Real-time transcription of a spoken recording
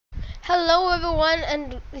Hello everyone,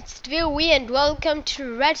 and it's Dewey and welcome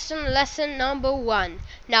to Redstone Lesson number 1.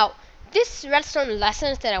 Now, these Redstone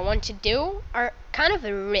lessons that I want to do are kind of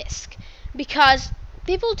a risk because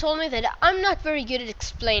people told me that I'm not very good at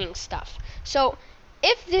explaining stuff. So,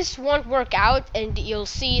 if this won't work out and you'll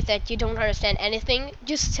see that you don't understand anything,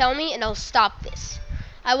 just tell me and I'll stop this.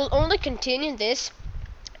 I will only continue this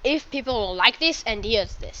if people will like this and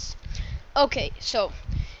use this. Okay, so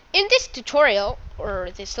in this tutorial, or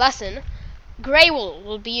this lesson, gray wool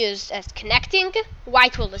will be used as connecting,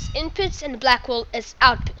 white wool as inputs, and black wool as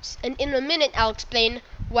outputs. And in a minute I'll explain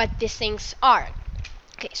what these things are.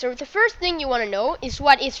 Okay, so the first thing you want to know is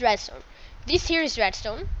what is redstone. This here is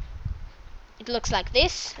redstone. It looks like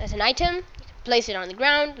this as an item. You can place it on the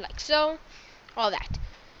ground, like so, all that.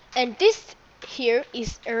 And this here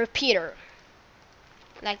is a repeater,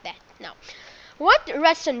 like that. Now, what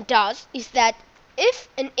redstone does is that if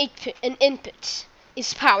an input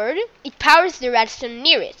is powered, it powers the redstone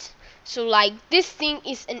near it. So like this thing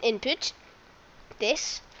is an input,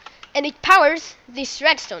 this, and it powers this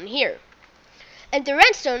redstone here. And the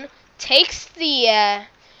redstone takes the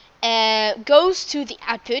goes to the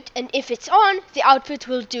output, and if it's on, the output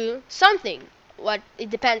will do something. It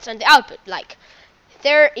depends on the output. Like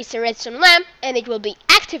there is a redstone lamp and it will be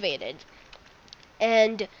activated.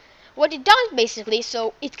 And what it does basically,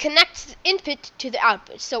 so it connects the input to the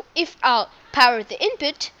output. So if I'll power the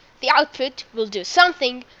input, the output will do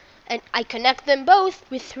something, and I connect them both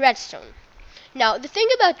with redstone. Now the thing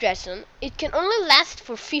about redstone, it can only last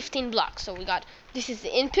for 15 blocks. So we got, this is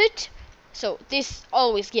the input, so this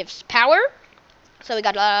always gives power. So we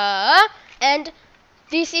got and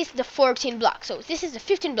this is the 14 block. So this is the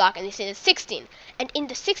 15 block and this is the 16. And in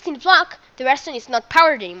the 16 block, the redstone is not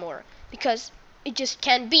powered anymore because it just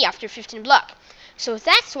can't be after 15 block. So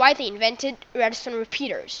that's why they invented redstone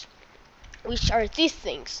repeaters, which are these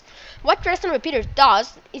things. What redstone repeater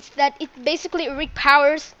does is that it basically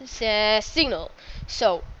repowers the signal.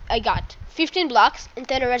 So I got 15 blocks and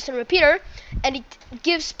then a redstone repeater, and it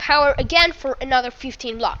gives power again for another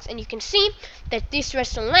 15 blocks. And you can see that this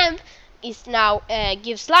redstone lamp is now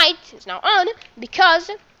gives light, it's now on because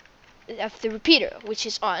of the repeater, which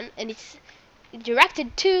is on, and it's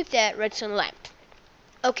directed to the redstone lamp.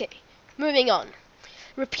 Okay, moving on.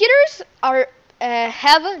 Repeaters are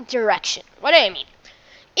have a direction. What do I mean?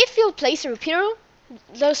 If you place a repeater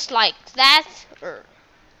just like that or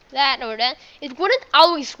that, it wouldn't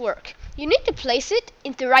always work. You need to place it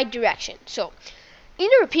in the right direction. So, in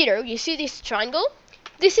a repeater, you see this triangle.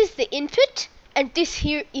 This is the input, and this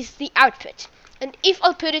here is the output. And if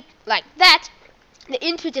I'll put it like that, the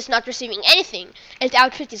input is not receiving anything, and the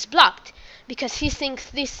output is blocked because he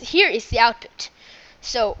thinks this here is the output.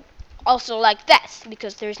 So also like that,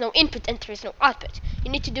 because there is no input and there is no output. You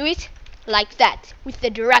need to do it like that, with the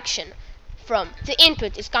direction from the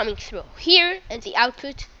input is coming through here and the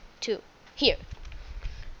output to here,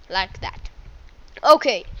 like that.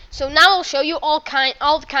 Okay, so now I'll show you all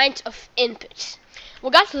the kinds of inputs. We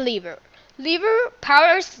got lever. Lever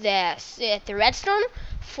powers the redstone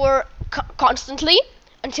for constantly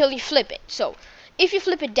until you flip it. So if you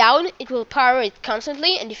flip it down, it will power it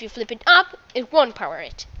constantly, and if you flip it up, it won't power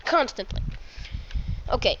it constantly.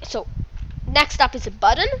 Okay, so next up is a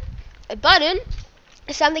button. A button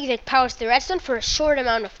is something that powers the redstone for a short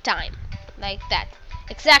amount of time, like that,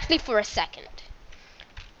 exactly for a second.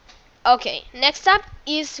 Okay, next up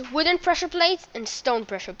is wooden pressure plate and stone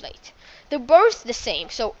pressure plate. They're both the same,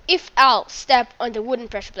 so if I'll step on the wooden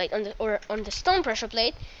pressure plate or on the stone pressure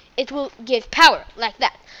plate, it will give power, like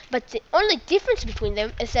that. But the only difference between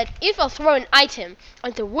them is that if I'll throw an item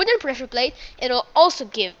on the wooden pressure plate, it'll also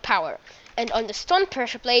give power, and on the stone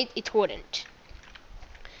pressure plate, it wouldn't.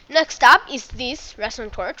 Next up is this redstone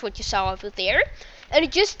torch, what you saw over there, and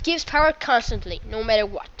it just gives power constantly, no matter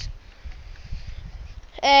what.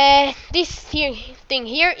 This thing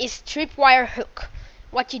here is tripwire hook.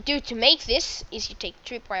 What you do to make this is you take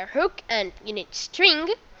tripwire hook and you need string.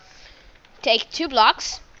 Take 2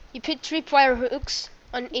 blocks. You put tripwire hooks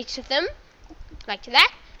on each of them, like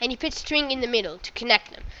that, and you put string in the middle to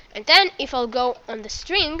connect them. And then if I'll go on the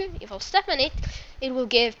string, if I'll step on it, it will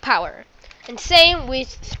give power. And same with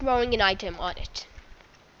throwing an item on it.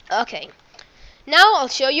 Okay, now I'll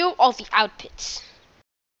show you all the outputs.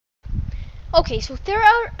 Okay, so there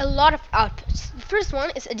are a lot of outputs. The first one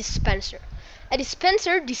is a dispenser. A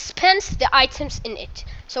dispenser dispenses the items in it.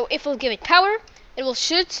 So if I'll give it power, it will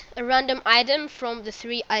shoot a random item from the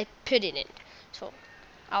 3 I put it in. So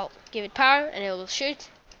I'll give it power and it will shoot.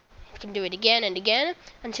 It can do it again and again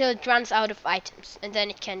until it runs out of items, and then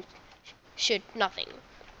it can shoot nothing.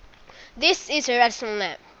 This is a redstone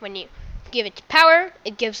lamp. When you give it power,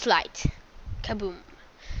 it gives light. Kaboom.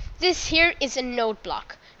 This here is a note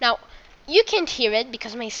block. Now, you can't hear it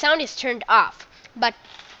because my sound is turned off, but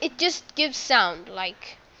it just gives sound,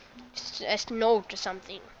 like a note or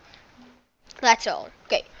something. That's all.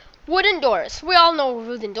 Okay, wooden doors. We all know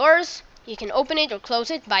wooden doors. You can open it or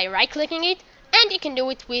close it by right-clicking it, and you can do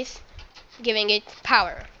it with giving it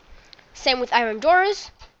power. Same with iron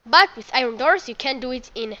doors, but with iron doors you can do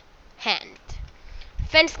it in hand.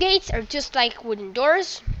 Fence gates are just like wooden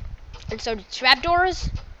doors, and so the trap doors,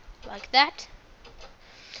 like that.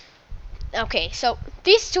 Okay, so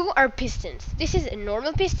these two are pistons. This is a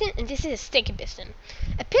normal piston and this is a sticky piston.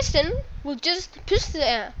 A piston will just push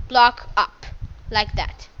the block up, like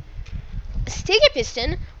that. A sticky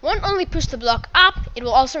piston won't only push the block up, it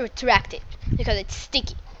will also retract it, because it's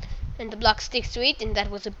sticky. And the block sticks to it, and that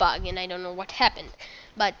was a bug, and I don't know what happened.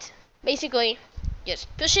 But basically, just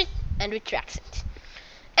push it and retracts it.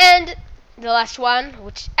 And the last one,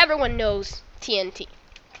 which everyone knows, TNT.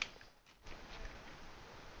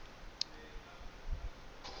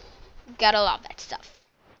 Gotta love that stuff.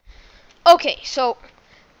 Okay, so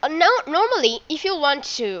now normally if you want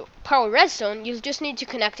to power redstone, you'll just need to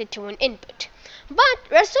connect it to an input.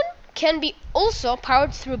 But redstone can be also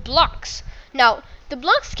powered through blocks. Now, the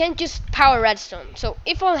blocks can't just power redstone. So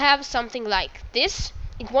if I'll have something like this,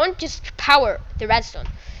 it won't just power the redstone.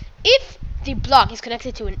 If the block is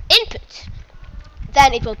connected to an input,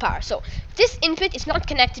 then it will power. So this input is not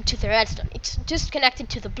connected to the redstone, it's just connected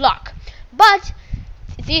to the block. But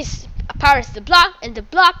this powers the block, and the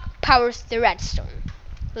block powers the redstone,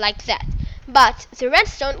 like that. But the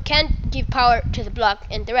redstone can't give power to the block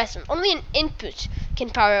and the redstone. Only an input can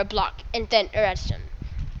power a block and then a redstone.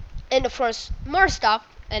 And of course, more stuff,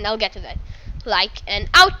 and I'll get to that, like an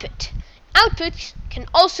output. Output can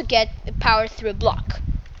also get power through a block,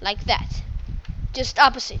 like that. Just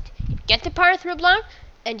opposite. You get the power through a block,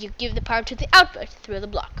 and you give the power to the output through the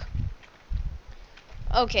block.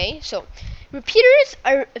 Okay, so repeaters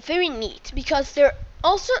are very neat because they're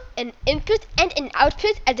also an input and an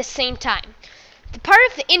output at the same time. The part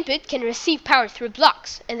of the input can receive power through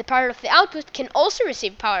blocks, and the part of the output can also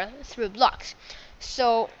receive power through blocks.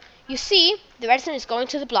 So you see, the redstone is going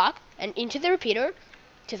to the block and into the repeater,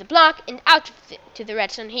 to the block, and out to the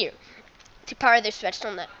redstone here to power this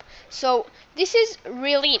redstone lamp. So this is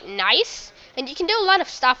really nice, and you can do a lot of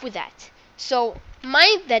stuff with that. So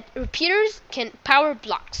mind that repeaters can power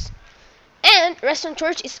blocks. And redstone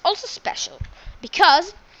torch is also special,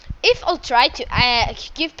 because if I'll try to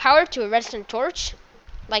give power to a redstone torch,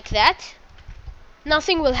 like that,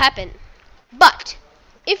 nothing will happen. But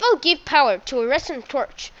if I'll give power to a redstone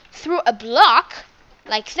torch through a block,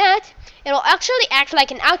 like that, it will actually act like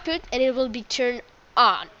an output, and it will be turned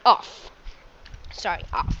off.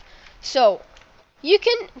 So you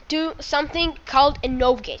can do something called a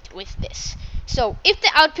NO gate with this. So if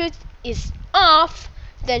the output is off,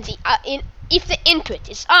 then if the input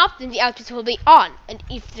is off, then the output will be on, and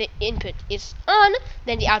if the input is on,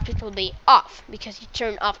 then the output will be off, because you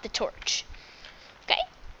turn off the torch. Okay,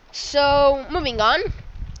 so moving on,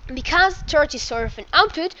 because torch is sort of an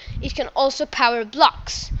output, it can also power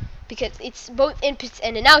blocks, because it's both inputs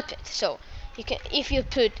and an output. So you can, if you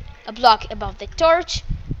put a block above the torch,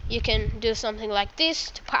 you can do something like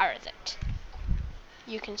this to power that.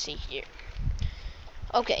 You can see here.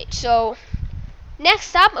 Okay, so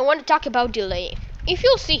next up, I want to talk about delay. If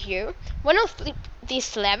you'll see here, when I flip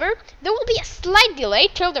this lever, there will be a slight delay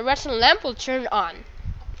till the redstone lamp will turn on.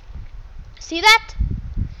 See that?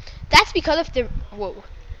 That's because of the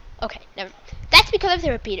That's because of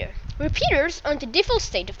the repeater. Repeaters, on the default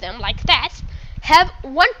state of them, like that, have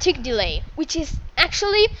 1 tick delay, which is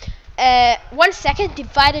actually 1 second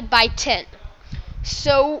divided by 10.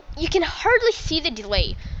 So you can hardly see the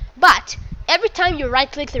delay, but every time you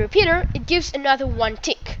right click the repeater, it gives another 1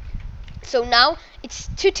 tick. So now it's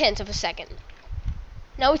 2/10 of a second.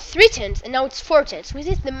 Now it's 3/10, and now it's 4/10, which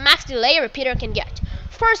is the max delay a repeater can get.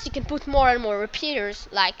 Of course, you can put more and more repeaters,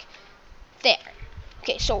 like there.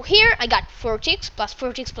 Okay, so here I got 4 ticks plus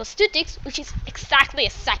 4 ticks plus 2 ticks, which is exactly a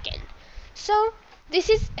second. So this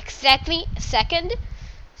is exactly a second,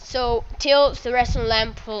 so till the redstone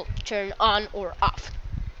lamp will turn on or off.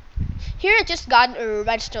 Here I just got a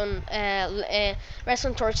redstone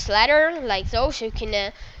torch ladder, like those, so you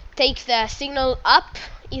can take the signal up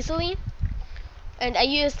easily. And I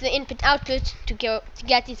use the input-output to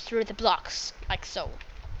get it through the blocks, like so.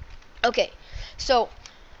 Okay, so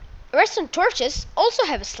redstone torches also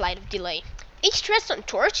have a slight delay. Each redstone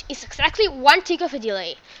torch is exactly 1 tick of a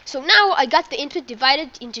delay. So now I got the input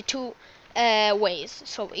divided into 2 ways.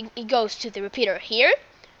 So it goes to the repeater here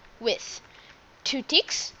with 2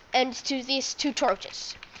 ticks, and to these 2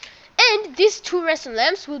 torches. And these 2 redstone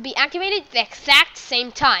lamps will be activated at the exact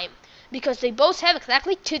same time, because they both have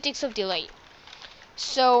exactly 2 ticks of delay.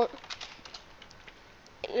 So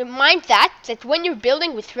mind that when you're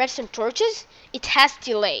building with redstone torches, it has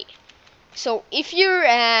delay. So if you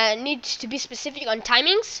need to be specific on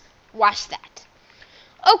timings, watch that.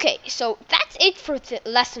 Okay, so that's it for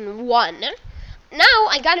lesson 1. Now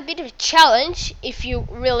I got a bit of a challenge if you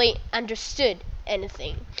really understood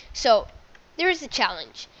anything. So there is a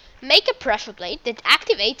challenge. Make a pressure plate that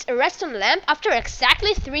activates a redstone lamp after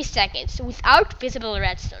exactly 3 seconds without visible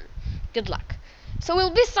redstone. Good luck. So it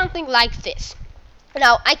will be something like this.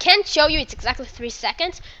 Now I can't show you it's exactly 3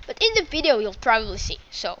 seconds, but in the video you'll probably see.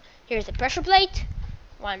 So here's the pressure plate.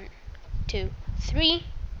 1, 2, 3.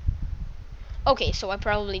 Okay, so I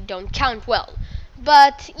probably don't count well.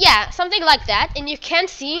 But yeah, something like that, and you can't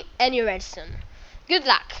see any redstone. Good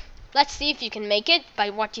luck. Let's see if you can make it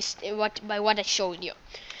by what I showed you.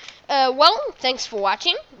 Well, thanks for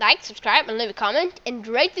watching. Like, subscribe, and leave a comment, and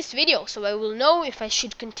rate this video so I will know if I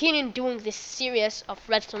should continue doing this series of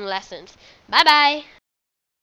redstone lessons. Bye bye.